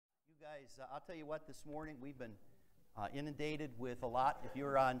guys, I'll tell you what, this morning we've been inundated with a lot. If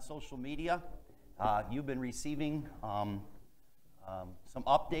you're on social media, you've been receiving some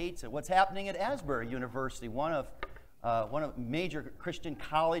updates at what's happening at Asbury University, one of major Christian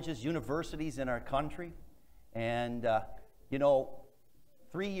colleges, universities in our country. And,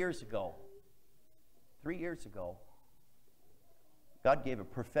 3 years ago, God gave a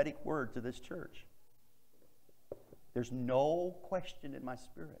prophetic word to this church. There's no question in my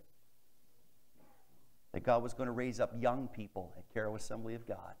spirit that God was going to raise up young people at Carroll Assembly of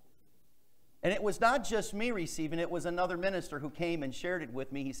God. And it was not just me receiving it, it was another minister who came and shared it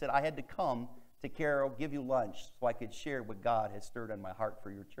with me. He said, I had to come to Carroll, give you lunch, so I could share what God has stirred on my heart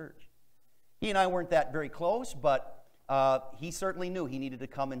for your church. He and I weren't that very close, but he certainly knew he needed to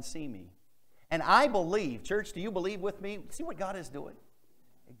come and see me. And I believe, church, do you believe with me? See what God is doing?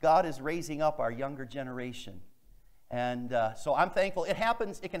 God is raising up our younger generation. And so I'm thankful. It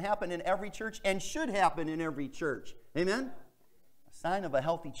can happen in every church and should happen in every church. Amen? A sign of a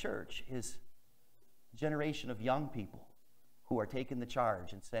healthy church is a generation of young people who are taking the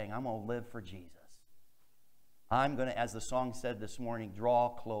charge and saying, I'm going to live for Jesus. I'm going to, as the song said this morning, draw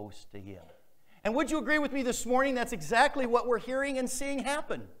close to Him. And would you agree with me this morning? That's exactly what we're hearing and seeing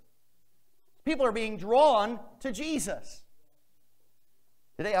happen. People are being drawn to Jesus.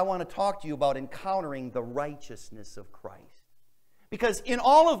 Today I want to talk to you about encountering the righteousness of Christ. Because in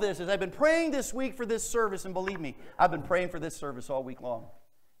all of this, as I've been praying this week for this service, and believe me, I've been praying for this service all week long,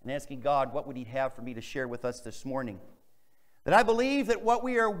 and asking God what would He have for me to share with us this morning. That I believe that what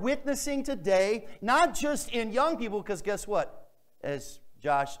we are witnessing today, not just in young people, because guess what? As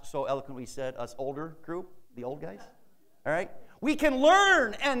Josh so eloquently said, us older group, the old guys, all right? We can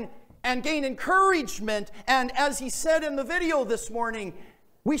learn and gain encouragement, and as he said in the video this morning,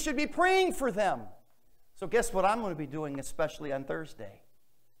 we should be praying for them. So guess what I'm going to be doing, especially on Thursday,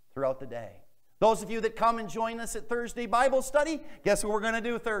 throughout the day. Those of you that come and join us at Thursday Bible study, guess what we're going to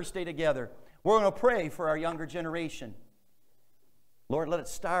do Thursday together? We're going to pray for our younger generation. Lord, let it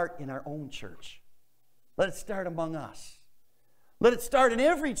start in our own church. Let it start among us. Let it start in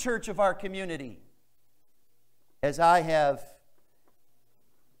every church of our community. As I have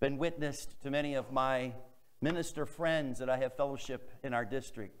been witnessed to many of my minister friends that I have fellowship in our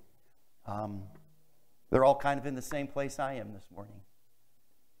district. They're all kind of in the same place I am this morning.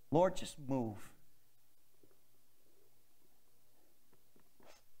 Lord, just move.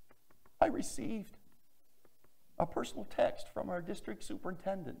 I received a personal text from our district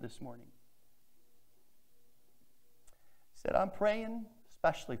superintendent this morning. He said, I'm praying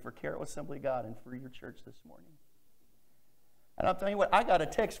especially for Carroll Assembly of God and for your church this morning. And I'm telling you what, I got a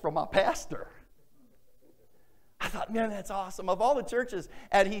text from my pastor. I thought, man, that's awesome. Of all the churches.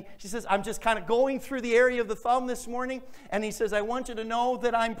 And she says, I'm just kind of going through the area of the thumb this morning. And he says, I want you to know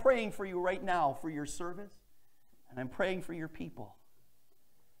that I'm praying for you right now for your service. And I'm praying for your people.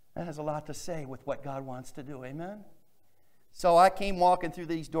 That has a lot to say with what God wants to do. Amen? So I came walking through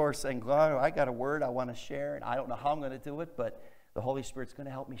these doors saying, God, I got a word I want to share. And I don't know how I'm going to do it, but the Holy Spirit's going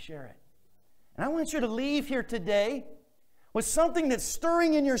to help me share it. And I want you to leave here today with something that's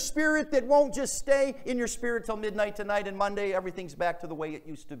stirring in your spirit that won't just stay in your spirit till midnight tonight, and Monday everything's back to the way it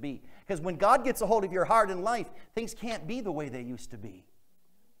used to be. Because when God gets a hold of your heart and life, things can't be the way they used to be.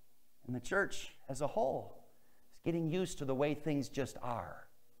 And the church as a whole is getting used to the way things just are.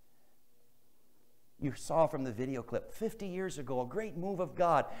 You saw from the video clip 50 years ago a great move of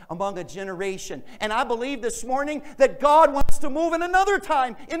God among a generation. And I believe this morning that God wants to move in another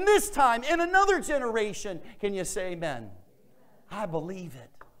time, in this time, in another generation. Can you say amen? I believe it.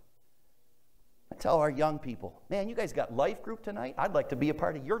 I tell our young people, man, you guys got life group tonight? I'd like to be a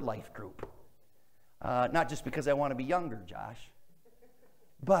part of your life group. Not just because I want to be younger, Josh.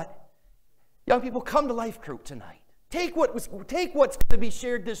 But young people, come to life group tonight. Take what's going to be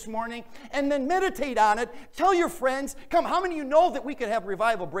shared this morning and then meditate on it. Tell your friends. Come, how many of you know that we could have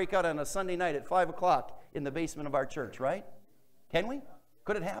revival break out on a Sunday night at 5 o'clock in the basement of our church, right? Can we?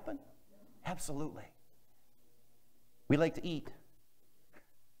 Could it happen? Absolutely. We like to eat.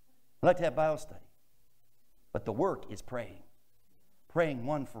 We like to have Bible study. But the work is praying. Praying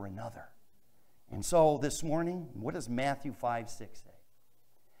one for another. And so this morning, what does Matthew 5:6 say?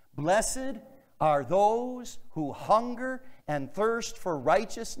 Blessed are those who hunger and thirst for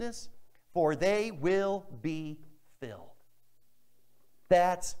righteousness, for they will be filled.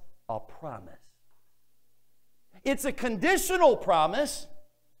 That's a promise. It's a conditional promise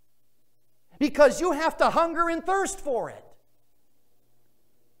because you have to hunger and thirst for it.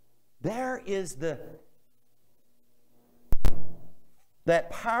 There is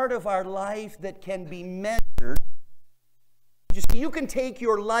that part of our life that can be measured. You You can take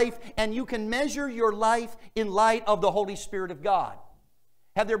your life and you can measure your life in light of the Holy Spirit of God.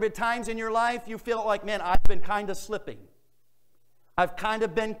 Have there been times in your life you feel like, man, I've been kind of slipping. I've kind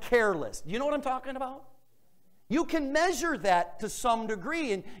of been careless. Do you know what I'm talking about? You can measure that to some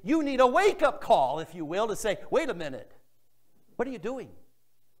degree, and you need a wake-up call, if you will, to say, wait a minute, what are you doing?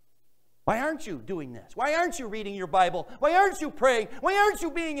 Why aren't you doing this? Why aren't you reading your Bible? Why aren't you praying? Why aren't you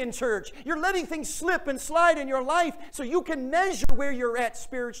being in church? You're letting things slip and slide in your life so you can measure where you're at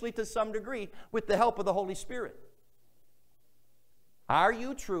spiritually to some degree with the help of the Holy Spirit. Are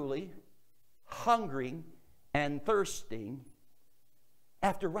you truly hungering and thirsting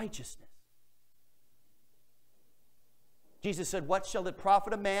after righteousness? Jesus said, what shall it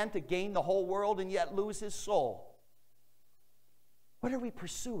profit a man to gain the whole world and yet lose his soul? What are we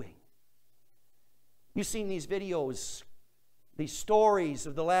pursuing? You've seen these videos, these stories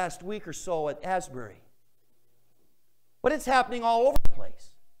of the last week or so at Asbury. But it's happening all over the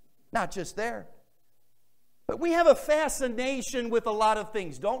place, not just there. But we have a fascination with a lot of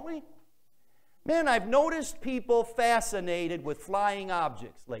things, don't we? Man, I've noticed people fascinated with flying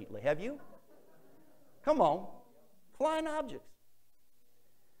objects lately. Have you? Come on. Flying objects.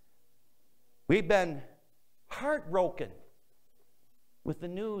 We've been heartbroken with the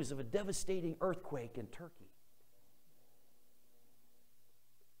news of a devastating earthquake in Turkey.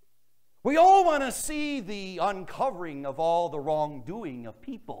 We all want to see the uncovering of all the wrongdoing of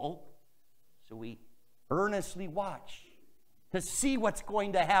people, so we earnestly watch to see what's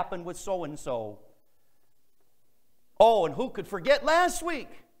going to happen with so-and-so. Oh, and who could forget last week?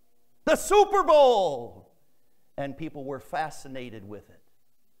 The Super Bowl! And people were fascinated with it.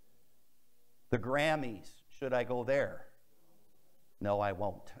 The Grammys, should I go there? No, I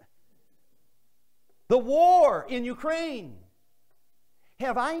won't. The war in Ukraine.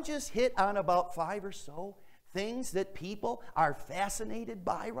 Have I just hit on about 5 or so things that people are fascinated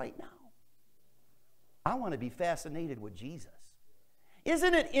by right now? I want to be fascinated with Jesus.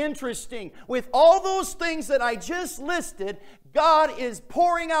 Isn't it interesting? With all those things that I just listed, God is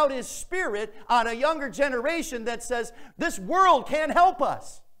pouring out His Spirit on a younger generation that says, this world can't help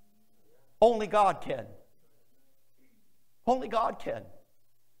us. Only God can. Only God can.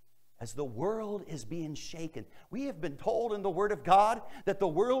 As the world is being shaken. We have been told in the Word of God that the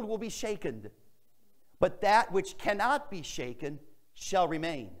world will be shaken. But that which cannot be shaken shall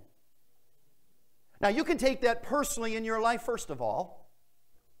remain. Now you can take that personally in your life first of all.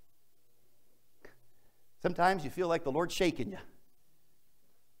 Sometimes you feel like the Lord's shaking you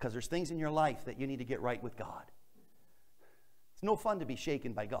because there's things in your life that you need to get right with God. It's no fun to be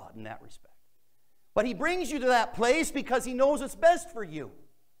shaken by God in that respect. But He brings you to that place because He knows it's best for you.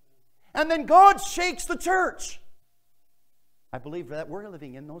 And then God shakes the church. I believe that we're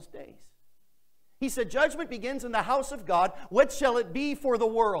living in those days. He said, judgment begins in the house of God. What shall it be for the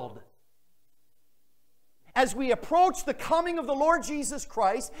world? As we approach the coming of the Lord Jesus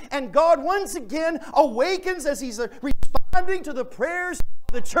Christ, and God once again awakens as He's responding to the prayers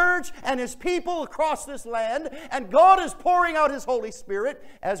of the church and His people across this land, and God is pouring out His Holy Spirit,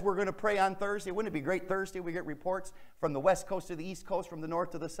 as we're going to pray on Thursday. Wouldn't it be great Thursday? We get reports from the west coast to the east coast, from the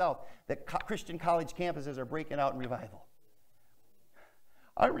north to the south, that Christian college campuses are breaking out in revival.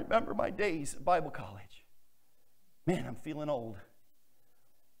 I remember my days at Bible college. Man, I'm feeling old.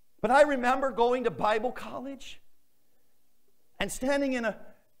 But I remember going to Bible college and standing in a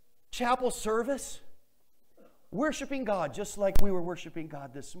chapel service, worshiping God just like we were worshiping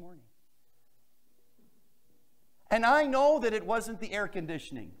God this morning. And I know that it wasn't the air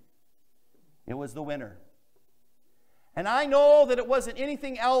conditioning. It was the winter. And I know that it wasn't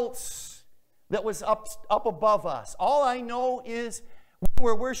anything else that was up above us. All I know is we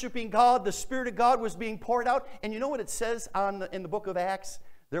were worshiping God. The Spirit of God was being poured out. And you know what it says in the book of Acts?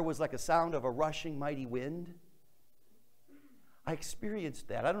 There was like a sound of a rushing mighty wind. I experienced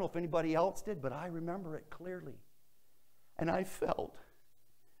that. I don't know if anybody else did, but I remember it clearly. And I felt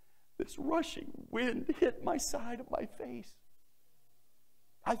this rushing wind hit my side of my face.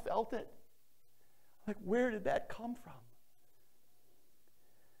 I felt it. Like, where did that come from?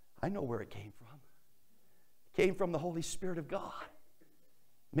 I know where it came from. It came from the Holy Spirit of God.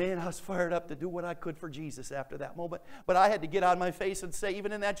 Man, I was fired up to do what I could for Jesus after that moment. But I had to get on my face and say,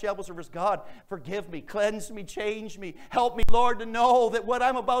 even in that chapel service, God, forgive me, cleanse me, change me. Help me, Lord, to know that what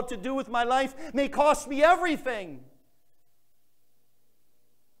I'm about to do with my life may cost me everything.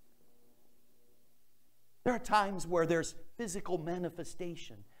 There are times where there's physical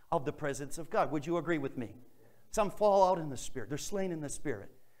manifestation of the presence of God. Would you agree with me? Some fall out in the Spirit. They're slain in the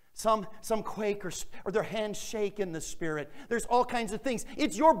Spirit. Some quake or their hands shake in the Spirit. There's all kinds of things.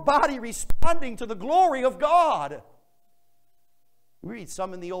 It's your body responding to the glory of God. We read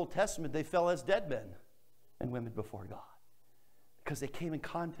some in the Old Testament, they fell as dead men and women before God because they came in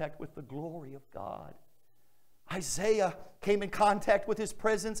contact with the glory of God. Isaiah came in contact with his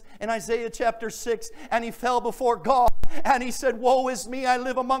presence in Isaiah chapter 6, and he fell before God, and he said, woe is me, I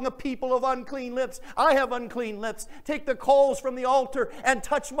live among a people of unclean lips. I have unclean lips. Take the coals from the altar and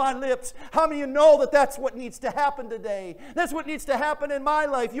touch my lips. How many of you know that that's what needs to happen today? That's what needs to happen in my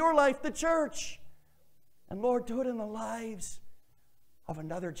life, your life, the church. And Lord, do it in the lives of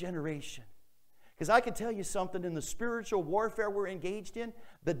another generation. Because I can tell you something, in the spiritual warfare we're engaged in,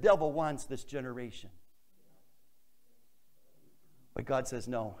 the devil wants this generation. But God says,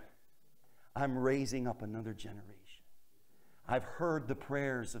 no, I'm raising up another generation. I've heard the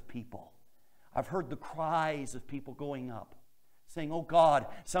prayers of people. I've heard the cries of people going up, saying, oh God,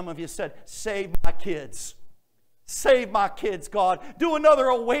 some of you said, save my kids. Save my kids, God. Do another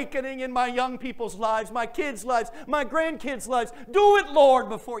awakening in my young people's lives, my kids' lives, my grandkids' lives. Do it, Lord,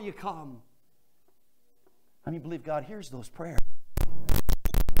 before you come. How many believe God hears those prayers?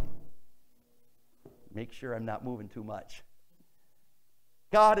 Make sure I'm not moving too much.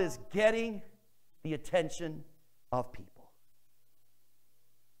 God is getting the attention of people.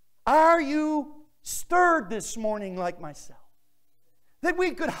 Are you stirred this morning like myself? That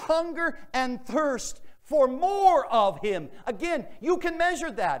we could hunger and thirst for more of Him. Again, you can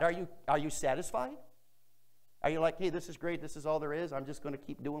measure that. Are you satisfied? Are you like, hey, this is great, this is all there is, I'm just going to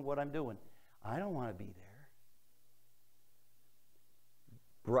keep doing what I'm doing? I don't want to be there.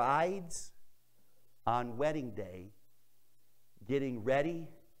 Brides on wedding day getting ready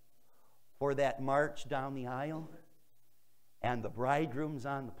for that march down the aisle, and the bridegroom's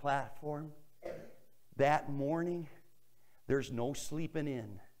on the platform. That morning, there's no sleeping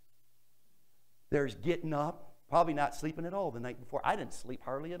in. There's getting up, probably not sleeping at all the night before. I didn't sleep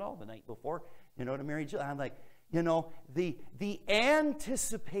hardly at all the night before, to marry Jill. I'm like, the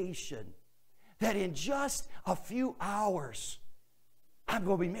anticipation that in just a few hours, I'm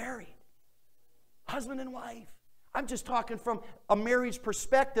going to be married. Husband and wife. I'm just talking from a marriage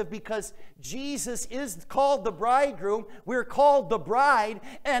perspective because Jesus is called the bridegroom. We're called the bride.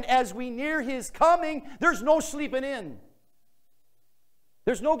 And as we near His coming, there's no sleeping in.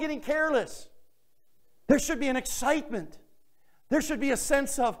 There's no getting careless. There should be an excitement. There should be a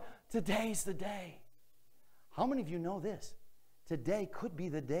sense of, today's the day. How many of you know this? Today could be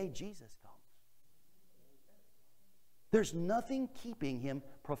the day Jesus comes. There's nothing keeping Him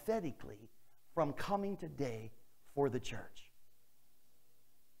prophetically from coming today for the church.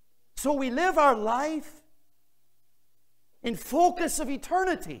 So we live our life in focus of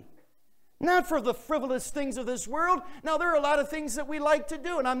eternity, not for the frivolous things of this world. Now, there are a lot of things that we like to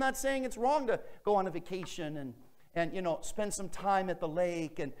do, and I'm not saying it's wrong to go on a vacation and spend some time at the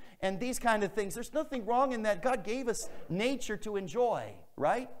lake and these kind of things. There's nothing wrong in that. God gave us nature to enjoy,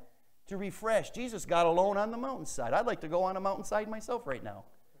 right? To refresh. Jesus got alone on the mountainside. I'd like to go on a mountainside myself right now.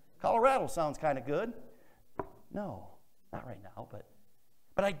 Colorado sounds kind of good. No, not right now,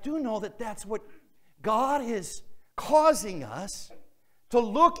 but I do know that that's what God is causing us to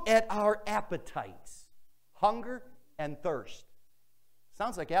look at our appetites, hunger and thirst.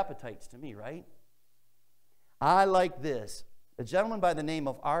 Sounds like appetites to me, right? I like this. A gentleman by the name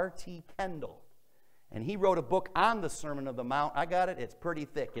of R.T. Kendall, and he wrote a book on the Sermon on the Mount. I got it. It's pretty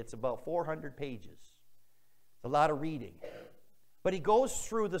thick. It's about 400 pages. It's a lot of reading. But he goes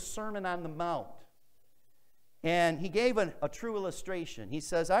through the Sermon on the Mount. And he gave a true illustration. He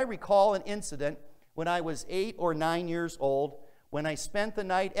says, I recall an incident when I was 8 or 9 years old when I spent the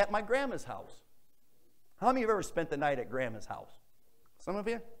night at my grandma's house. How many of you have ever spent the night at grandma's house? Some of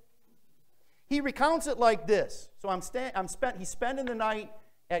you? He recounts it like this. So he's spending the night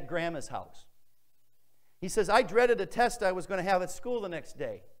at grandma's house. He says, I dreaded a test I was going to have at school the next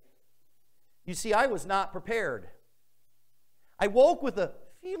day. You see, I was not prepared. I woke with a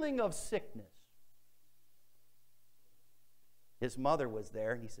feeling of sickness. His mother was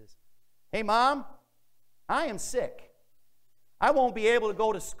there. He says, hey, Mom, I am sick. I won't be able to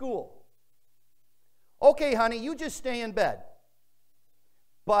go to school. Okay, honey, you just stay in bed.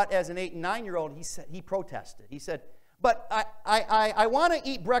 But as an 8 and 9-year-old, he protested. He said, but I want to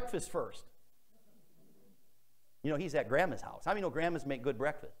eat breakfast first. He's at grandma's house. How many know grandmas make good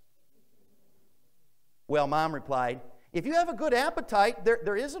breakfast? Well, Mom replied, if you have a good appetite,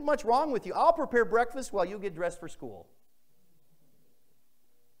 there isn't much wrong with you. I'll prepare breakfast while you get dressed for school.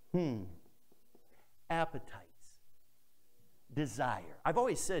 Appetites. Desire. I've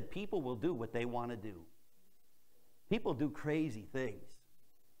always said people will do what they want to do. People do crazy things.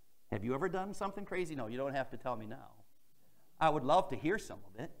 Have you ever done something crazy? No, you don't have to tell me now. I would love to hear some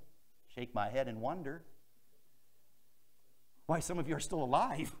of it. Shake my head and wonder. why some of you are still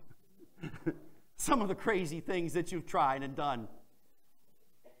alive. Some of the crazy things that you've tried and done.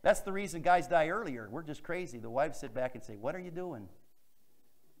 That's the reason guys die earlier. We're just crazy. The wives sit back and say, what are you doing?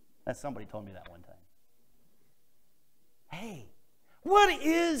 That's somebody told me that one time. Hey, what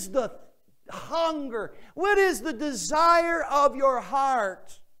is the hunger? What is the desire of your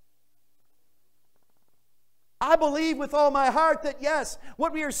heart? I believe with all my heart that yes,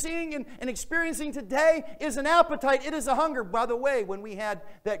 what we are seeing and experiencing today is an appetite. It is a hunger. By the way, when we had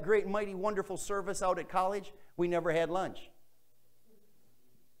that great, mighty, wonderful service out at college, we never had lunch.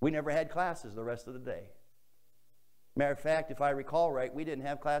 We never had classes the rest of the day. Matter of fact, if I recall right, we didn't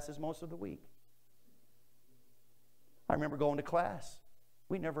have classes most of the week. I remember going to class.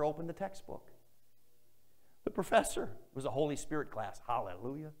 We never opened the textbook. The professor was a Holy Spirit class.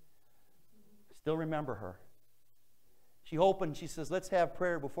 Hallelujah. Still remember her. She opened, she says, let's have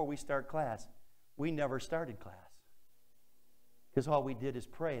prayer before we start class. We never started class. Because all we did is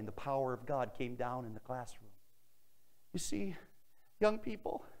pray, and the power of God came down in the classroom. You see, young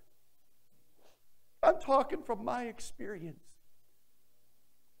people, I'm talking from my experience.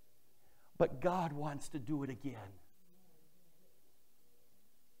 But God wants to do it again.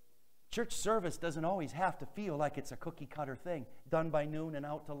 Church service doesn't always have to feel like it's a cookie-cutter thing, done by noon and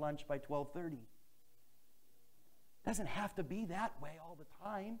out to lunch by 12:30. Doesn't have to be that way all the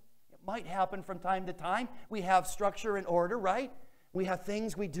time. It might happen from time to time. We have structure and order, right? We have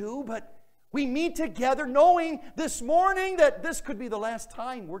things we do, but we meet together knowing this morning that this could be the last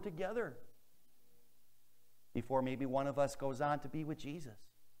time we're together before maybe one of us goes on to be with Jesus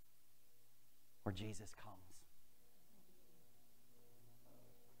or Jesus comes.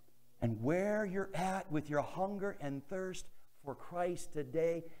 And where you're at with your hunger and thirst for Christ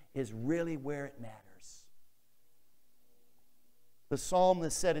today is really where it matters. The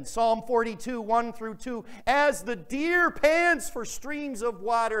psalmist said in Psalm 42, 1 through 2, as the deer pants for streams of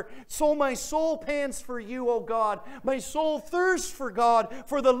water, so my soul pants for you, O God. My soul thirsts for God,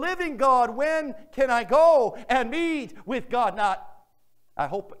 for the living God. When can I go and meet with God? Not, I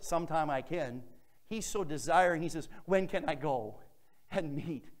hope sometime I can. He's so desiring. He says, when can I go and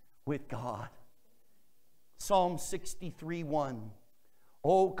meet with God? Psalm 63, 1.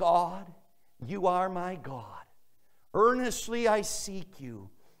 O God, you are my God. Earnestly I seek you.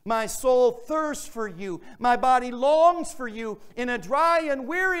 My soul thirsts for you. My body longs for you in a dry and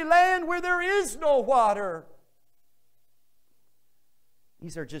weary land where there is no water.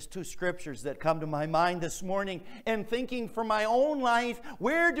 These are just two scriptures that come to my mind this morning. And thinking for my own life,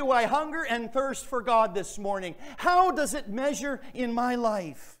 where do I hunger and thirst for God this morning? How does it measure in my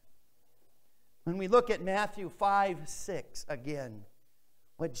life? When we look at Matthew 5, 6 again,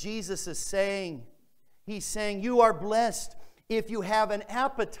 what Jesus is saying, He's saying, you are blessed if you have an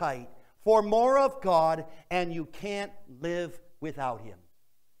appetite for more of God and you can't live without Him.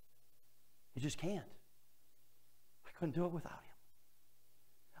 You just can't. I couldn't do it without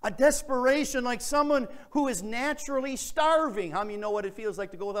Him. A desperation like someone who is naturally starving. How many know what it feels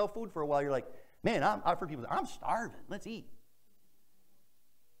like to go without food for a while? You're like, man, I've heard people say, I'm starving. Let's eat.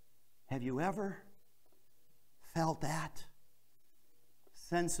 Have you ever felt that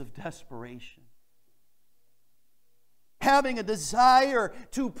sense of desperation? Having a desire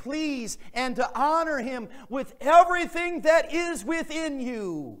to please and to honor Him with everything that is within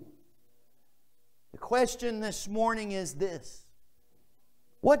you. The question this morning is this: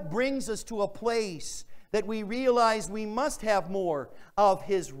 what brings us to a place that we realize we must have more of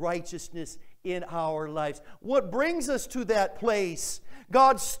His righteousness in our lives? What brings us to that place?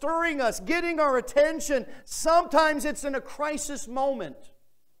 God stirring us, getting our attention. Sometimes it's in a crisis moment,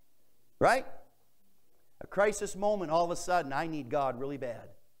 right? A crisis moment, all of a sudden, I need God really bad.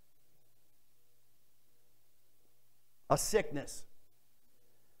 A sickness.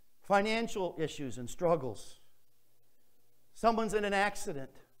 Financial issues and struggles. Someone's in an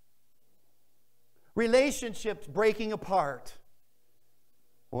accident. Relationships breaking apart.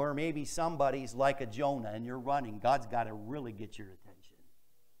 Or maybe somebody's like a Jonah and you're running. God's got to really get your attention.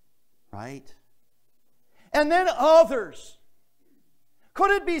 Right? And then others. Could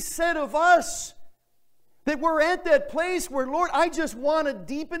it be said of us that we're at that place where, Lord, I just want a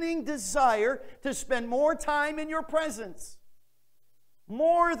deepening desire to spend more time in your presence.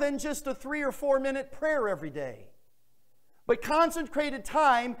 More than just a 3 or 4 minute prayer every day. But concentrated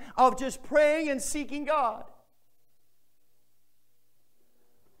time of just praying and seeking God.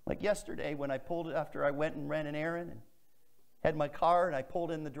 Like yesterday when I pulled it after I went and ran an errand and had my car and I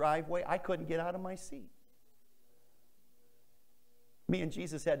pulled in the driveway, I couldn't get out of my seat. Me and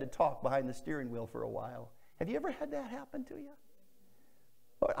Jesus had to talk behind the steering wheel for a while. Have you ever had that happen to you?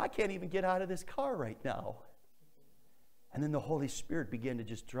 Lord, I can't even get out of this car right now. And then the Holy Spirit began to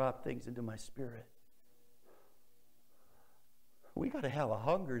just drop things into my spirit. We got to have a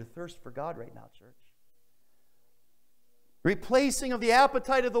hunger and thirst for God right now, church. Replacing of the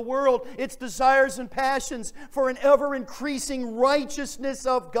appetite of the world, its desires and passions, for an ever-increasing righteousness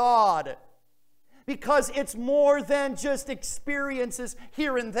of God. Because it's more than just experiences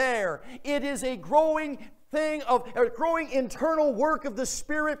here and there. It is a growing thing of a growing internal work of the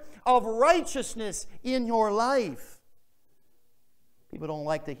Spirit of righteousness in your life. People don't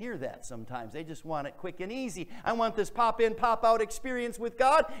like to hear that sometimes. They just want it quick and easy. I want this pop-in, pop-out experience with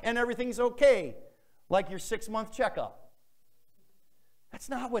God, and everything's okay. Like your 6-month checkup. That's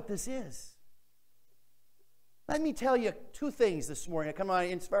not what this is. Let me tell you 2 things this morning. Come on,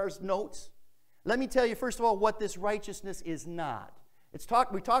 as far as notes. Let me tell you, first of all, what this righteousness is not.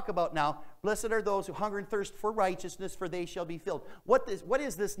 We talk about now, blessed are those who hunger and thirst for righteousness, for they shall be filled. What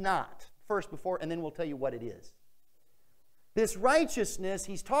is this not? First, before, and then we'll tell you what it is. This righteousness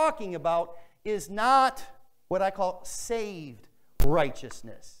he's talking about is not what I call saved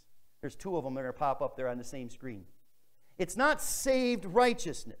righteousness. There's 2 of them that are going to pop up there on the same screen. It's not saved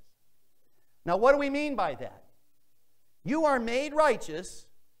righteousness. Now, what do we mean by that? You are made righteous,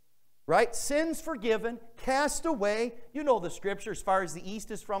 right? Sins forgiven, cast away. You know the scripture, as far as the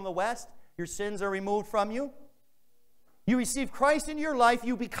east is from the west, your sins are removed from you. You receive Christ in your life,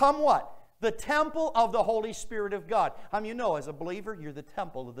 you become what? The temple of the Holy Spirit of God. How many of you know, as a believer, you're the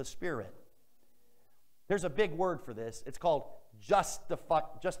temple of the Spirit? There's a big word for this. It's called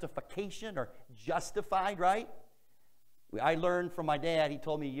justification or justified, right? I learned from my dad. He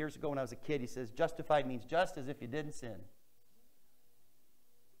told me years ago when I was a kid, he says, justified means just as if you didn't sin.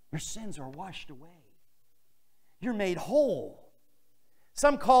 Your sins are washed away. You're made whole.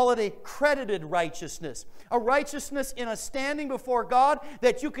 Some call it a credited righteousness. A righteousness in a standing before God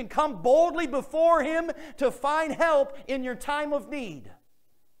that you can come boldly before Him to find help in your time of need.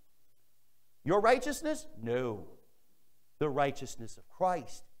 Your righteousness? No. The righteousness of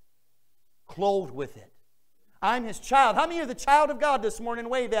Christ. Clothed with it. I'm His child. How many are the child of God this morning?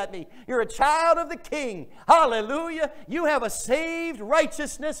 Wave at me. You're a child of the King. Hallelujah. You have a saved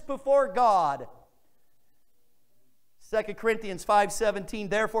righteousness before God. 2 Corinthians 5:17,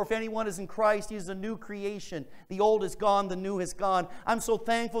 therefore, if anyone is in Christ, he is a new creation. The old is gone, the new has gone. I'm so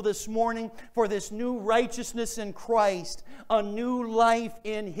thankful this morning for this new righteousness in Christ, a new life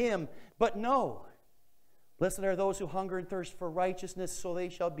in Him. But no, blessed are those who hunger and thirst for righteousness, so they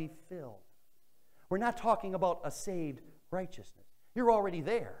shall be filled. We're not talking about a saved righteousness. You're already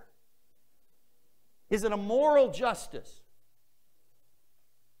there. Is it a moral justice?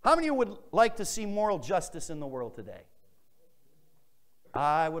 How many of you would like to see moral justice in the world today?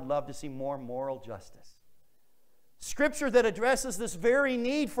 I would love to see more moral justice. Scripture that addresses this very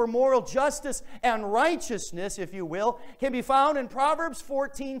need for moral justice and righteousness, if you will, can be found in Proverbs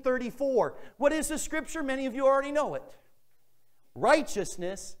 14:34. What is the scripture? Many of you already know it.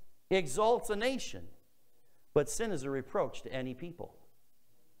 Righteousness exalts a nation, but sin is a reproach to any people.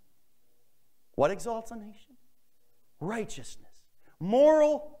 What exalts a nation? Righteousness.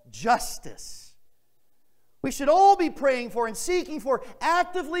 Moral justice. We should all be praying for and seeking for,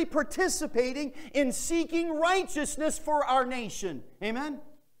 actively participating in seeking righteousness for our nation. Amen?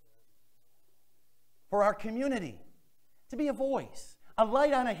 For our community. To be a voice, a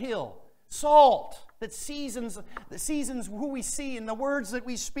light on a hill, salt that seasons who we see and the words that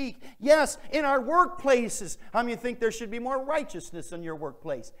we speak. Yes, in our workplaces. How many think there should be more righteousness in your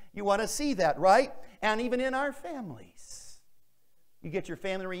workplace? You want to see that, right? And even in our families. You get your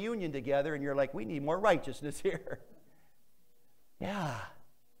family reunion together and you're like, we need more righteousness here. Yeah.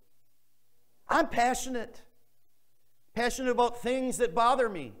 I'm passionate. Passionate about things that bother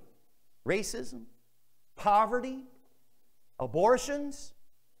me. Racism, poverty, abortions,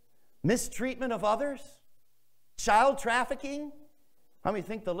 mistreatment of others, child trafficking. How many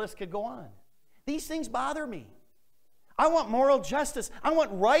think the list could go on? These things bother me. I want moral justice. I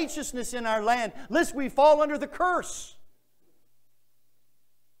want righteousness in our land, lest we fall under the curse.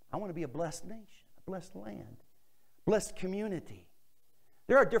 I want to be a blessed nation, a blessed land, blessed community.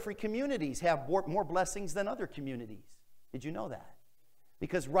 There are different communities have more blessings than other communities. Did you know that?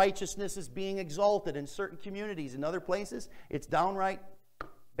 Because righteousness is being exalted in certain communities. In other places, it's downright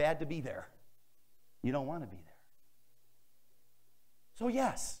bad to be there. You don't want to be there. So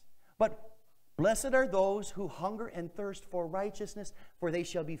yes, but blessed are those who hunger and thirst for righteousness, for they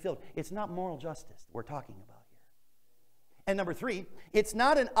shall be filled. It's not moral justice we're talking about. And number 3, it's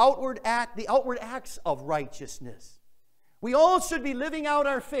not an outward act, the outward acts of righteousness. We all should be living out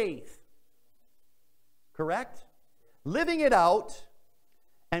our faith. Correct? Living it out,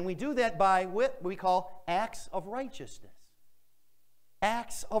 and we do that by what we call acts of righteousness.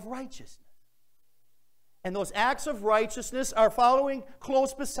 acts of righteousness. And those acts of righteousness are following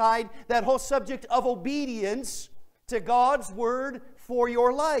close beside that whole subject of obedience to God's word for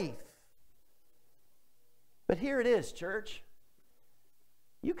your life. But here it is, church.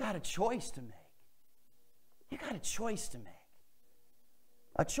 You got a choice to make. You got a choice to make.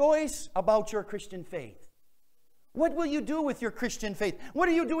 A choice about your Christian faith. What will you do with your Christian faith? What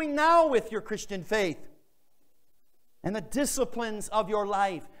are you doing now with your Christian faith? And the disciplines of your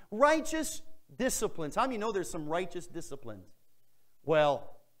life. Righteous disciplines. How many know there's some righteous disciplines?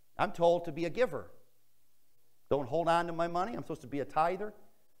 Well, I'm told to be a giver. Don't hold on to my money. I'm supposed to be a tither.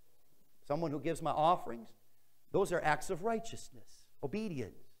 Someone who gives my offerings. Those are acts of righteousness.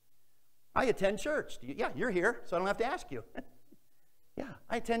 Obedience. I attend church. Yeah, you're here, so I don't have to ask you. Yeah,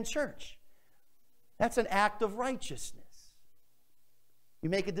 I attend church. That's an act of righteousness. You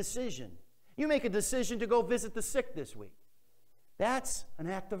make a decision. You make a decision to go visit the sick this week. That's an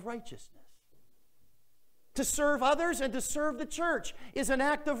act of righteousness. To serve others and to serve the church is an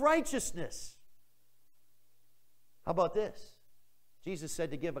act of righteousness. How about this? Jesus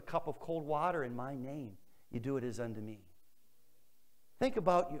said to give a cup of cold water in my name. You do it as unto me. Think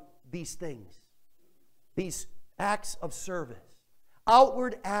about these things. These acts of service.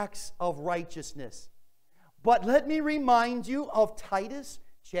 Outward acts of righteousness. But let me remind you of Titus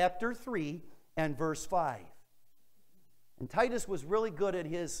chapter 3 and verse 5. And Titus was really good at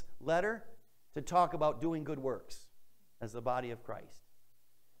his letter to talk about doing good works as the body of Christ.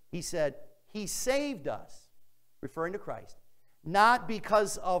 He said, He saved us, referring to Christ, not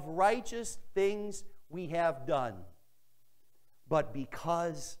because of righteous things we have done, but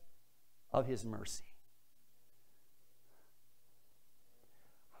because of His mercy.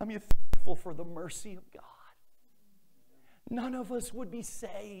 I'm thankful for the mercy of God. None of us would be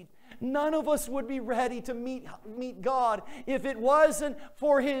saved. None of us would be ready to meet God if it wasn't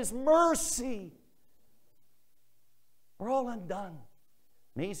for His mercy. We're all undone.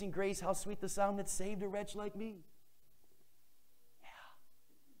 Amazing grace, how sweet the sound that saved a wretch like me.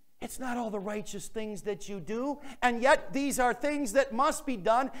 It's not all the righteous things that you do, and yet these are things that must be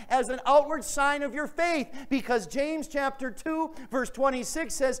done as an outward sign of your faith, because James chapter 2 verse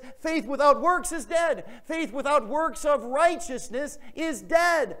 26 says, faith without works is dead. Faith without works of righteousness is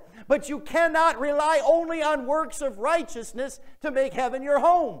dead. But you cannot rely only on works of righteousness to make heaven your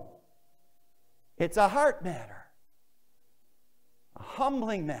home. It's a heart matter, a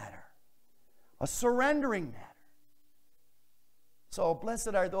humbling matter, a surrendering matter. So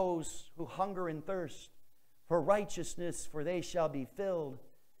blessed are those who hunger and thirst for righteousness, for they shall be filled,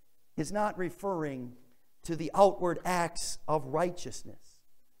 is not referring to the outward acts of righteousness,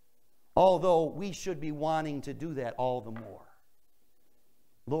 although we should be wanting to do that all the more.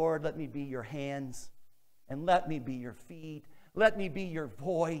 Lord, let me be your hands, and let me be your feet. Let me be your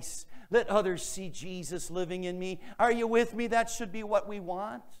voice. Let others see Jesus living in me. Are you with me? That should be what we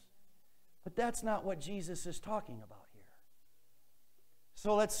want. But that's not what Jesus is talking about.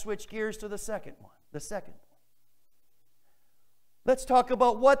 So let's switch gears to the second one. Let's talk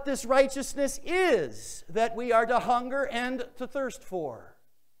about what this righteousness is that we are to hunger and to thirst for.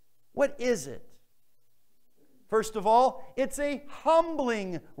 What is it? First of all, it's a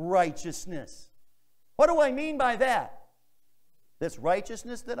humbling righteousness. What do I mean by that? This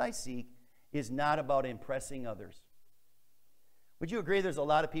righteousness that I seek is not about impressing others. Would you agree there's a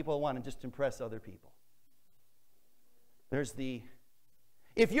lot of people who want to just impress other people?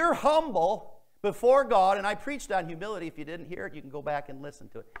 If you're humble before God, and I preached on humility. If you didn't hear it, you can go back and listen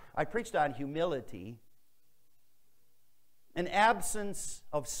to it. I preached on humility, an absence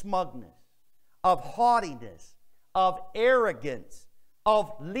of smugness, of haughtiness, of arrogance,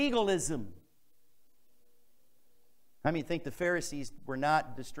 of legalism. I mean, think the Pharisees were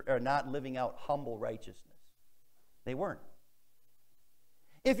not living out humble righteousness. They weren't.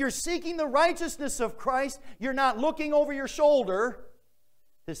 If you're seeking the righteousness of Christ, you're not looking over your shoulder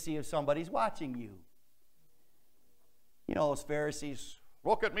to see if somebody's watching you. You know, those Pharisees,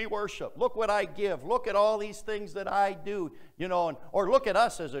 look at me worship. Look what I give. Look at all these things that I do. You know, or look at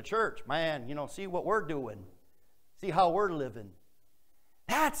us as a church. Man, you know, see what we're doing. See how we're living.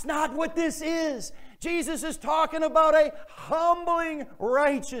 That's not what this is. Jesus is talking about a humbling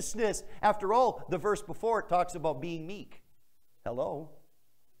righteousness. After all, the verse before it talks about being meek. Hello?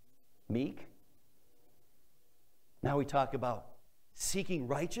 Meek. Now we talk about seeking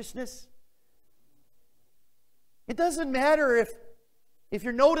righteousness. It doesn't matter if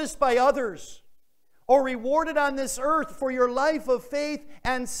you're noticed by others or rewarded on this earth for your life of faith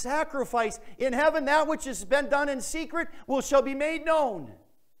and sacrifice. In heaven, that which has been done in secret shall be made known.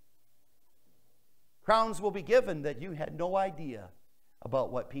 Crowns will be given that you had no idea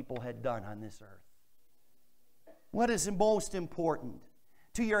about what people had done on this earth. What is most important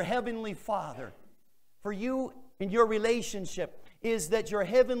to your Heavenly Father for you in your relationship is that your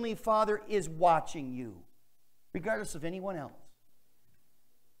Heavenly Father is watching you, regardless of anyone else.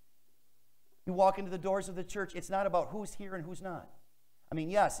 You walk into the doors of the church, it's not about who's here and who's not. I mean,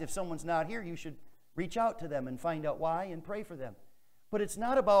 yes, if someone's not here, you should reach out to them and find out why and pray for them. But it's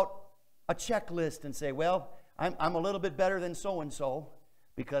not about a checklist and say, well, I'm a little bit better than so-and-so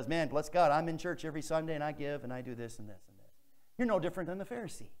because, man, bless God, I'm in church every Sunday and I give and I do this and this and this. You're no different than the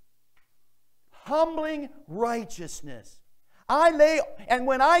Pharisee. Humbling righteousness. And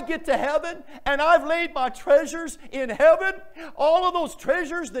when I get to heaven and I've laid my treasures in heaven, all of those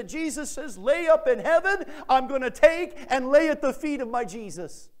treasures that Jesus says lay up in heaven, I'm going to take and lay at the feet of my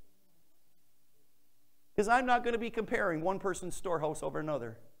Jesus. Because I'm not going to be comparing one person's storehouse over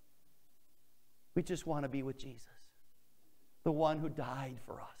another. We just want to be with Jesus, the one who died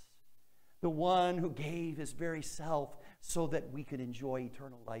for us, the one who gave his very self so that we could enjoy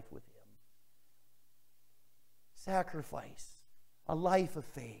eternal life with him. Sacrifice, a life of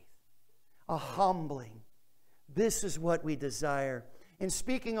faith, a humbling. This is what we desire. And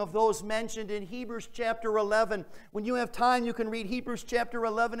speaking of those mentioned in Hebrews chapter 11, when you have time, you can read Hebrews chapter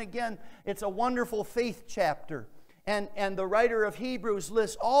 11 again. It's a wonderful faith chapter. And the writer of Hebrews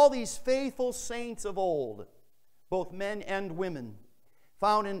lists all these faithful saints of old, both men and women,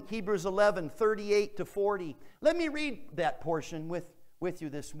 found in Hebrews 11, 38 to 40. Let me read that portion with you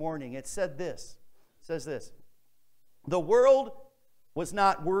this morning. It says this. The world was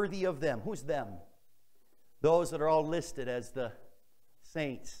not worthy of them. Who's them? Those that are all listed as the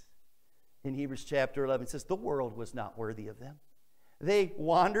saints in Hebrews chapter 11. It says the world was not worthy of them. They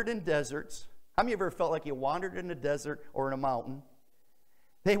wandered in deserts. How many of you ever felt like you wandered in a desert or in a mountain?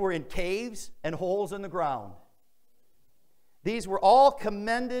 They were in caves and holes in the ground. These were all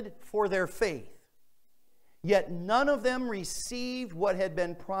commended for their faith. Yet none of them received what had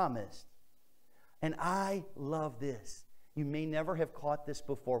been promised. And I love this. You may never have caught this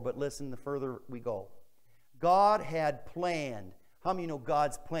before, but listen, the further we go. God had planned. How many know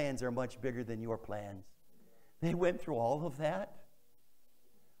God's plans are much bigger than your plans? They went through all of that.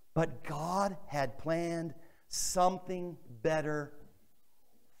 But God had planned something better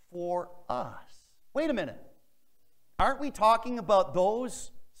for us. Wait a minute. Aren't we talking about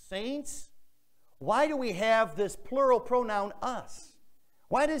those saints? Why do we have this plural pronoun us?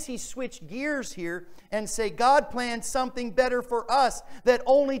 Why does he switch gears here and say God planned something better for us, that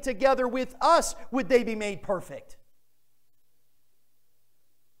only together with us would they be made perfect?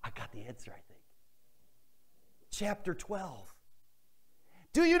 I got the answer, I think. Chapter 12.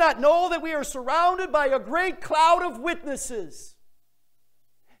 Do you not know that we are surrounded by a great cloud of witnesses,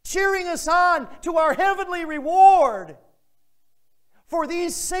 cheering us on to our heavenly reward? For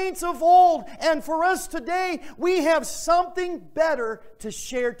these saints of old and for us today, we have something better to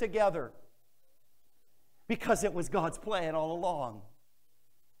share together. Because it was God's plan all along.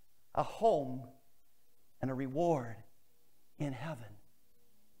 A home and a reward in heaven.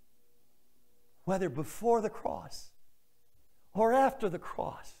 Whether before the cross or after the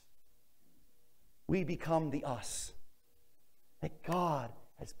cross, we become the us. That God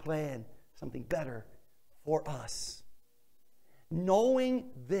has planned something better for us. Knowing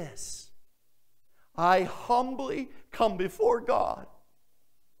this, I humbly come before God.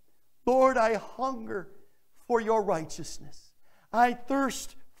 Lord, I hunger for your righteousness. I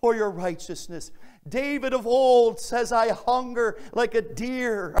thirst for your righteousness. David of old says, I hunger like a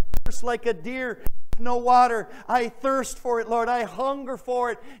deer. I thirst like a deer. No water. I thirst for it, Lord. I hunger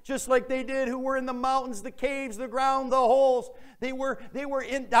for it, just like they did who were in the mountains, the caves, the ground, the holes. They were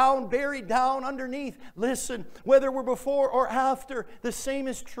buried down underneath. Listen, whether we're before or after, the same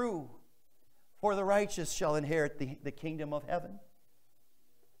is true. For the righteous shall inherit the kingdom of heaven.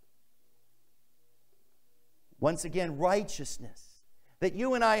 Once again, righteousness. That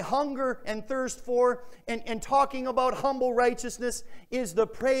you and I hunger and thirst for, and talking about humble righteousness, is the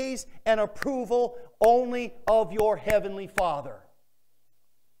praise and approval only of your heavenly Father.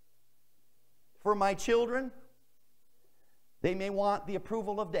 For my children, they may want the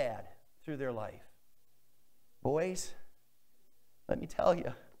approval of Dad through their life. Boys, let me tell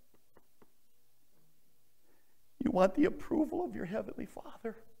you, you want the approval of your heavenly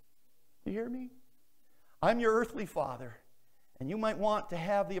Father. You hear me? I'm your earthly father. And you might want to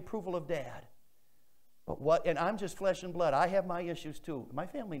have the approval of Dad. And I'm just flesh and blood. I have my issues too. My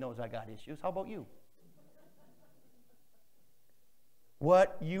family knows I got issues. How about you?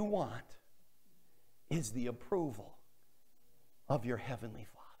 What you want is the approval of your heavenly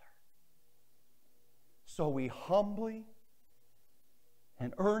Father. So we humbly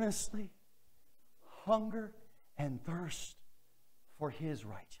and earnestly hunger and thirst for His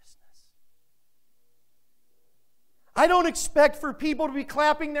righteousness. I don't expect for people to be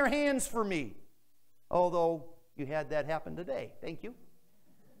clapping their hands for me. Although you had that happen today. Thank you.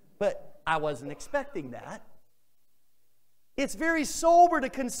 But I wasn't expecting that. It's very sober to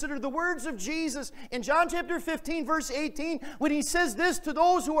consider the words of Jesus in John chapter 15, verse 18, when He says this to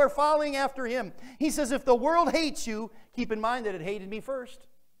those who are following after Him. He says, if the world hates you, keep in mind that it hated me first.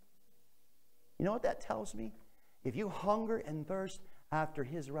 You know what that tells me? If you hunger and thirst after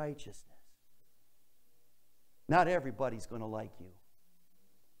His righteousness, not everybody's going to like you.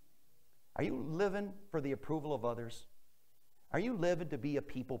 Are you living for the approval of others? Are you living to be a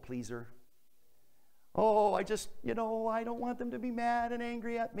people pleaser? Oh, I don't want them to be mad and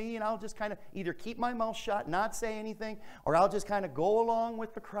angry at me, and I'll just kind of either keep my mouth shut, not say anything, or I'll just kind of go along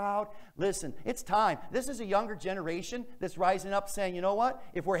with the crowd. Listen, it's time. This is a younger generation that's rising up saying, you know what?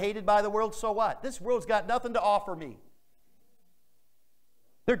 If we're hated by the world, so what? This world's got nothing to offer me.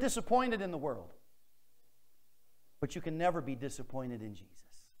 They're disappointed in the world. But you can never be disappointed in Jesus.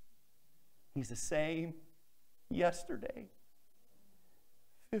 He's the same yesterday,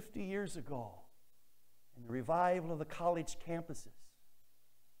 50 years ago. And the revival of the college campuses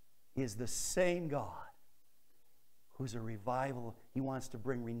is the same God who's a revival. He wants to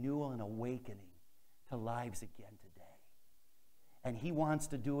bring renewal and awakening to lives again today. And He wants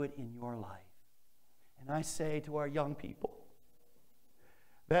to do it in your life. And I say to our young people,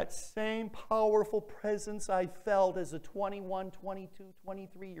 that same powerful presence I felt as a 21, 22,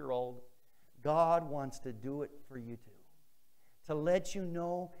 23-year-old, God wants to do it for you too. To let you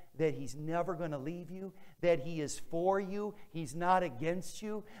know that He's never going to leave you, that He is for you, He's not against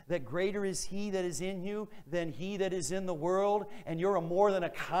you, that greater is He that is in you than he that is in the world, and you're more than a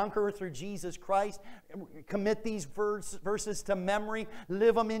conqueror through Jesus Christ. Commit these verses to memory,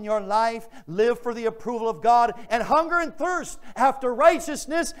 live them in your life, live for the approval of God, and hunger and thirst after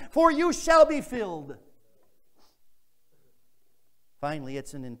righteousness, for you shall be filled. Finally,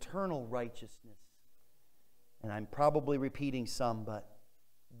 it's an internal righteousness. And I'm probably repeating some, but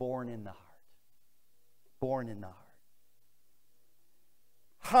born in the heart. Born in the heart.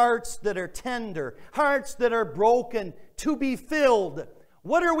 Hearts that are tender, hearts that are broken, to be filled.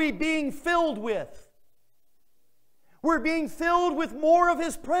 What are we being filled with? We're being filled with more of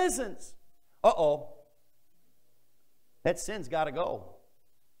His presence. Uh-oh. That sin's got to go.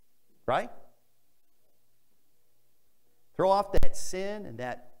 Right? Throw off that sin and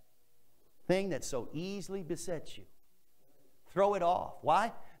that thing that so easily besets you. Throw it off.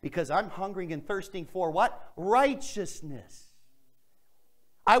 Why? Because I'm hungering and thirsting for what? Righteousness.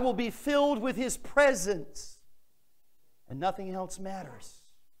 I will be filled with His presence, and nothing else matters.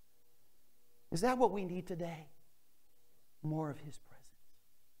 Is that what we need today? More of His presence.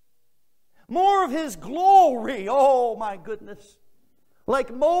 More of His glory. Oh my goodness.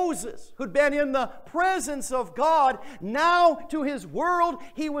 Like Moses, who'd been in the presence of God, now to his world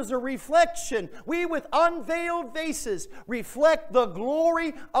he was a reflection. We with unveiled faces reflect the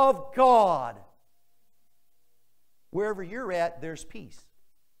glory of God. Wherever you're at, there's peace.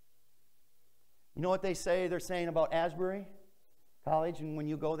 You know what they say? They're saying about Asbury College, and when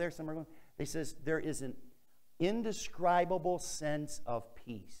you go there, they says there is an indescribable sense of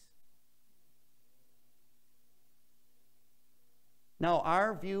peace. Now,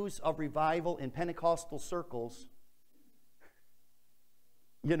 our views of revival in Pentecostal circles,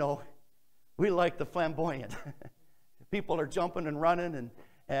 we like the flamboyant. People are jumping and running,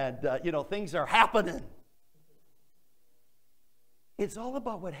 and things are happening. It's all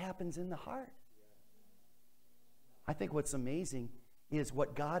about what happens in the heart. I think what's amazing is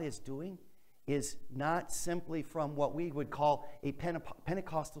what God is doing is not simply from what we would call a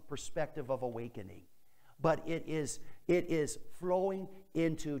Pentecostal perspective of awakening, but it is flowing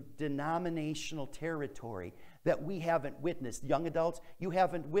into denominational territory that we haven't witnessed. Young adults, you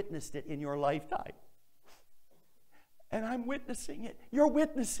haven't witnessed it in your lifetime. And I'm witnessing it. You're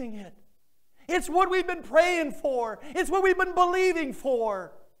witnessing it. It's what we've been praying for. It's what we've been believing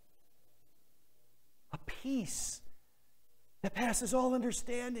for. A peace that passes all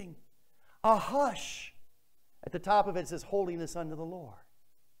understanding. A hush. At the top of it says, holiness unto the Lord.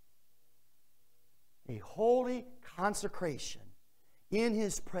 A holy consecration in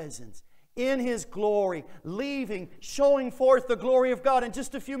His presence, in His glory, leaving, showing forth the glory of God. In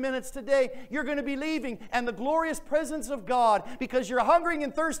just a few minutes today, you're going to be leaving, and the glorious presence of God, because you're hungering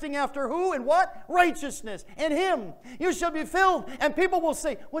and thirsting after who and what? Righteousness. And Him. You shall be filled, and people will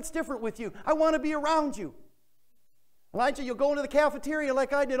say, what's different with you? I want to be around you. Elijah, you'll go into the cafeteria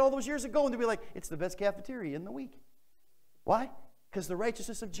like I did all those years ago, and they'll be like, it's the best cafeteria in the week. Why? Because the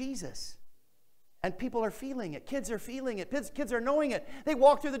righteousness of Jesus. And people are feeling it. Kids are feeling it. Kids are knowing it. They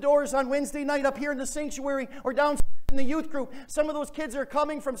walk through the doors on Wednesday night up here in the sanctuary or downstairs in the youth group. Some of those kids are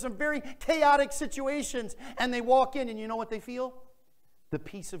coming from some very chaotic situations. And they walk in and you know what they feel? The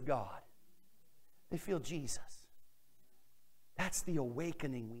peace of God. They feel Jesus. That's the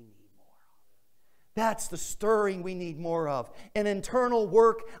awakening we need more of. That's the stirring we need more of. An internal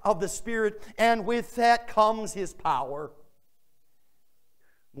work of the Spirit. And with that comes His power.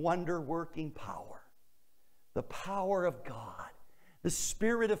 Wonder-working power. The power of God. The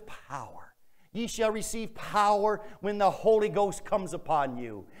Spirit of power. Ye shall receive power when the Holy Ghost comes upon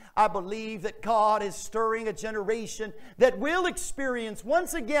you. I believe that God is stirring a generation that will experience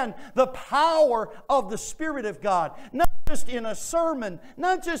once again the power of the Spirit of God. Not just in a sermon,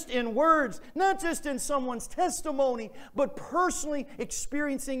 not just in words, not just in someone's testimony, but personally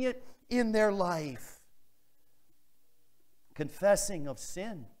experiencing it in their life. Confessing of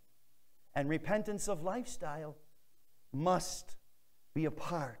sin and repentance of lifestyle must be a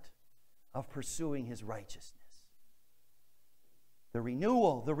part of pursuing His righteousness. The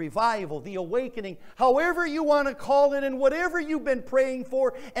renewal, the revival, the awakening, however you want to call it and whatever you've been praying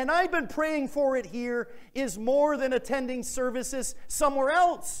for, and I've been praying for it here, is more than attending services somewhere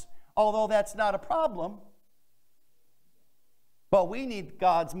else, although that's not a problem. But we need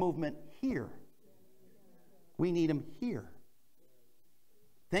God's movement here. We need Him here.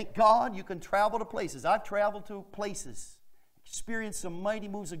 Thank God you can travel to places. I've traveled to places, experienced some mighty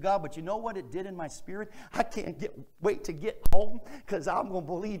moves of God, but you know what it did in my spirit? I can't wait to get home because I'm going to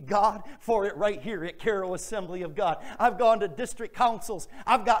believe God for it right here at Carroll Assembly of God. I've gone to district councils.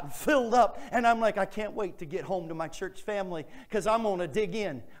 I've gotten filled up, and I'm like, I can't wait to get home to my church family because I'm going to dig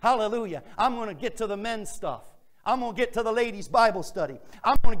in. Hallelujah. I'm going to get to the men's stuff. I'm going to get to the ladies' Bible study.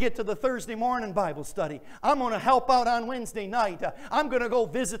 I'm going to get to the Thursday morning Bible study. I'm going to help out on Wednesday night. I'm going to go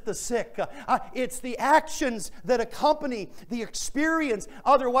visit the sick. It's the actions that accompany the experience.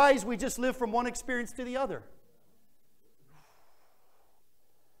 Otherwise, we just live from one experience to the other.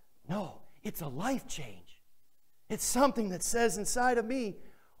 No, it's a life change. It's something that says inside of me,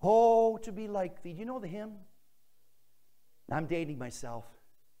 oh, to be like thee. Do you know the hymn? I'm dating myself.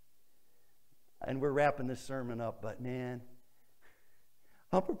 And we're wrapping this sermon up, but man,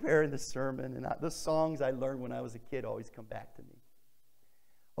 I'm preparing this sermon, and the songs I learned when I was a kid always come back to me.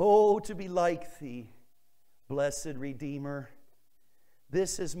 Oh, to be like thee, blessed Redeemer,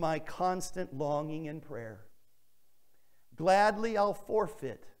 this is my constant longing and prayer. Gladly I'll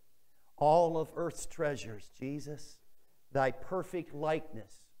forfeit all of earth's treasures, Jesus, thy perfect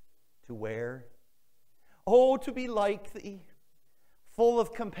likeness to wear. Oh, to be like thee, full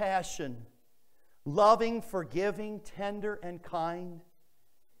of compassion, loving, forgiving, tender, and kind,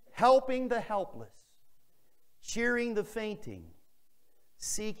 helping the helpless, cheering the fainting,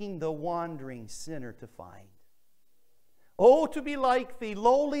 seeking the wandering sinner to find. Oh, to be like thee,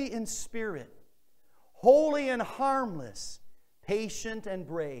 lowly in spirit, holy and harmless, patient and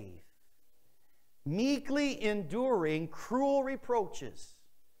brave, meekly enduring cruel reproaches,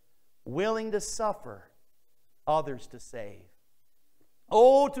 willing to suffer, others to save.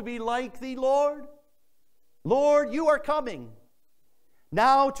 Oh, to be like thee, Lord. Lord, you are coming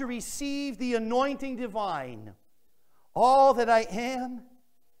now to receive the anointing divine. All that I am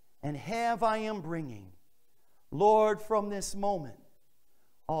and have I am bringing. Lord, from this moment,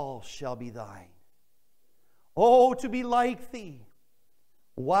 all shall be thine. Oh, to be like thee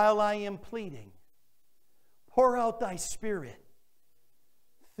while I am pleading. Pour out thy Spirit.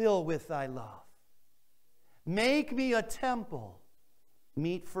 Fill with thy love. Make me a temple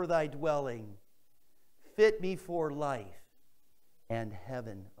meet for thy dwelling, fit me for life and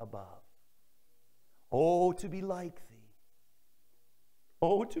heaven above. Oh, to be like thee.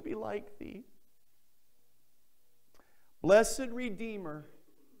 Oh, to be like thee. Blessed Redeemer,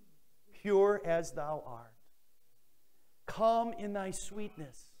 pure as thou art. Come in thy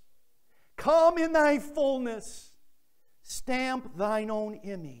sweetness. Come in thy fullness. Stamp thine own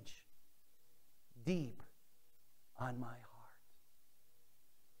image deep on my heart.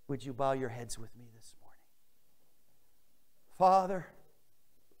 Would you bow your heads with me this morning? Father,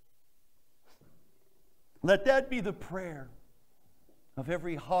 let that be the prayer of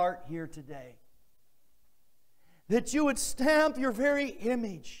every heart here today. That you would stamp your very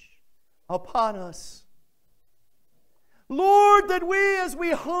image upon us. Lord, that we, as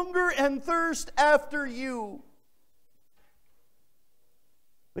we hunger and thirst after you,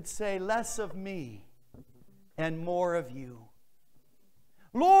 would say, less of me and more of you.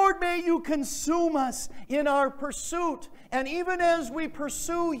 Lord, may you consume us in our pursuit, and even as we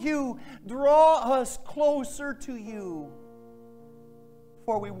pursue you, draw us closer to you.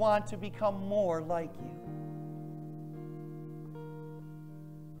 for we want to become more like you.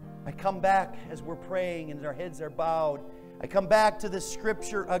 I come back as we're praying and our heads are bowed. I come back to the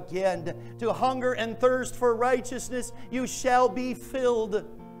scripture again. To hunger and thirst for righteousness, you shall be filled.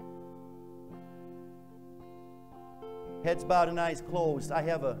 Heads bowed and eyes closed. I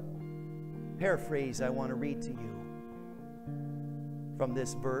have a paraphrase I want to read to you from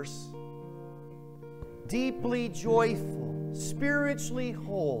this verse. Deeply joyful, spiritually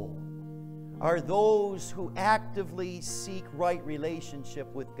whole are those who actively seek right relationship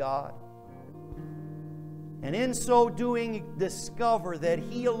with God, and in so doing discover that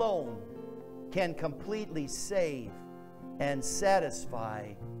He alone can completely save and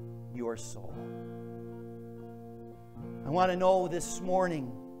satisfy your soul. I want to know this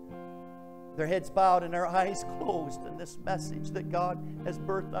morning, their heads bowed and their eyes closed, and this message that God has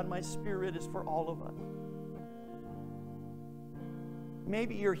birthed on my spirit is for all of us.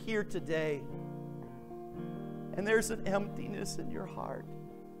 Maybe you're here today and there's an emptiness in your heart.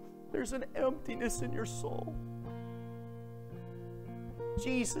 There's an emptiness in your soul.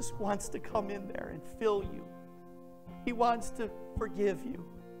 Jesus wants to come in there and fill you. He wants to forgive you.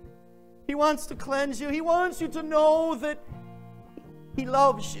 He wants to cleanse you. He wants you to know that He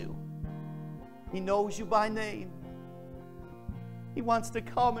loves you. He knows you by name. He wants to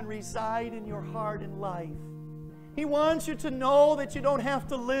come and reside in your heart and life. He wants you to know that you don't have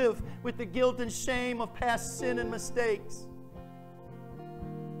to live with the guilt and shame of past sin and mistakes.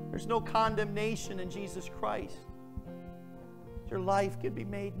 There's no condemnation in Jesus Christ. Your life can be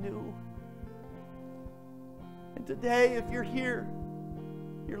made new. And today, if you're here,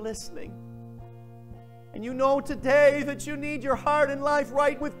 you're listening, and you know today that you need your heart and life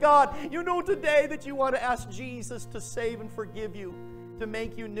right with God. You know today that you want to ask Jesus to save and forgive you, to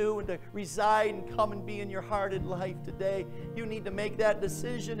make you new and to reside and come and be in your heart and life today. You need to make that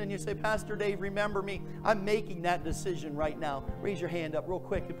decision, and you say, Pastor Dave, remember me. I'm making that decision right now. Raise your hand up real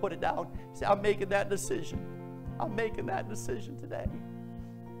quick and put it down. Say, I'm making that decision. I'm making that decision today.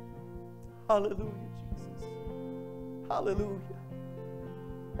 Hallelujah, Jesus. Hallelujah.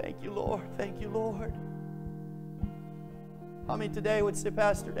 Thank you, Lord. Thank you, Lord. How many today would say,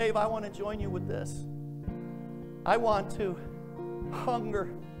 Pastor Dave, I want to join you with this. I want to hunger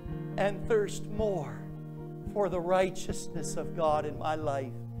and thirst more for the righteousness of God in my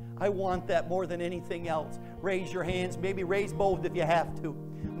life. I want that more than anything else. Raise your hands. Maybe raise both if you have to.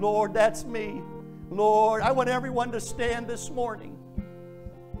 Lord, that's me. Lord, I want everyone to stand this morning.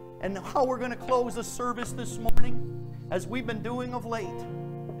 And how we're going to close the service this morning, as we've been doing of late,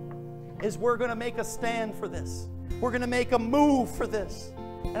 is we're going to make a stand for this. We're going to make a move for this.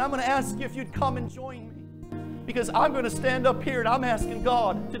 And I'm going to ask you if you'd come and join me, because I'm going to stand up here and I'm asking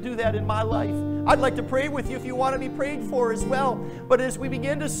God to do that in my life. I'd like to pray with you if you want to be prayed for as well. But as we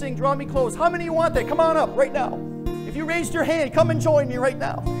begin to sing, Draw Me Close, how many of you want that? Come on up right now. If you raised your hand, come and join me right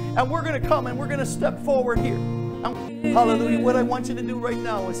now. And we're going to come and we're going to step forward here. Hallelujah. What I want you to do right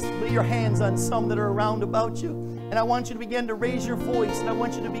now is lay your hands on some that are around about you. And I want you to begin to raise your voice. And I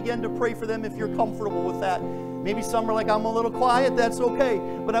want you to begin to pray for them if you're comfortable with that. Maybe some are like, I'm a little quiet. That's okay.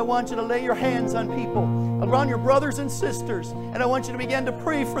 But I want you to lay your hands on people, around your brothers and sisters. And I want you to begin to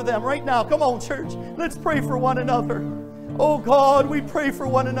pray for them right now. Come on, church. Let's pray for one another. Oh, God, we pray for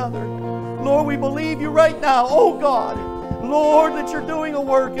one another. Lord, we believe you right now. Oh, God. Lord, that you're doing a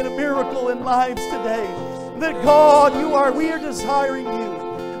work and a miracle in lives today. That, God, we are desiring you.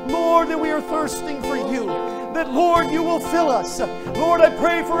 Lord, that we are thirsting for you. That, Lord, you will fill us. Lord, I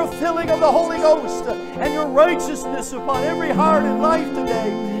pray for a filling of the Holy Ghost and your righteousness upon every heart and life today.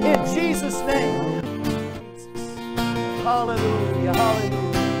 In Jesus' name. Hallelujah,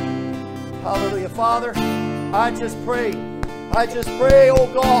 hallelujah. Hallelujah. Father, I just pray, oh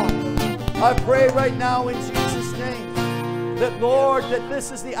God, I pray right now in Jesus' name that, Lord, that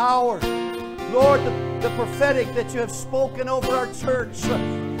this is the hour. Lord, the prophetic that you have spoken over our church,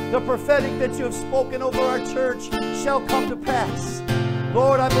 the prophetic that you have spoken over our church shall come to pass.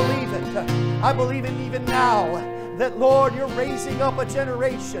 Lord, I believe it. I believe it even now that, Lord, you're raising up a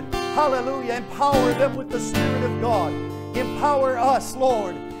generation. Hallelujah. Empower them with the Spirit of God. Empower us,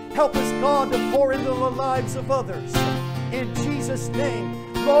 Lord. Help us, God, to pour into the lives of others. In Jesus'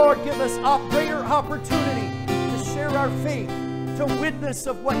 name, Lord, give us a greater opportunity to share our faith, to witness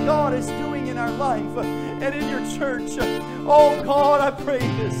of what God is doing in our life and in your church. Oh God, I pray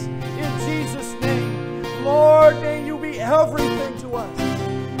this in Jesus' name. Lord, may you be everything to us.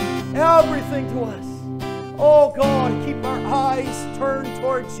 Everything to us. Oh God, keep our eyes turned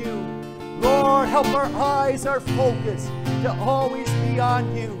towards you. Lord, help our eyes, our focus to always be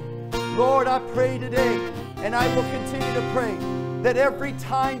on you. Lord, I pray today, and I will continue to pray, that every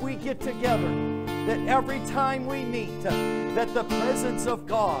time we get together, that every time we meet, that the presence of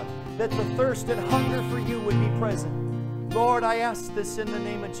God, that the thirst and hunger for you would be present. Lord, I ask this in the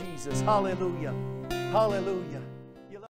name of Jesus. Hallelujah. Hallelujah.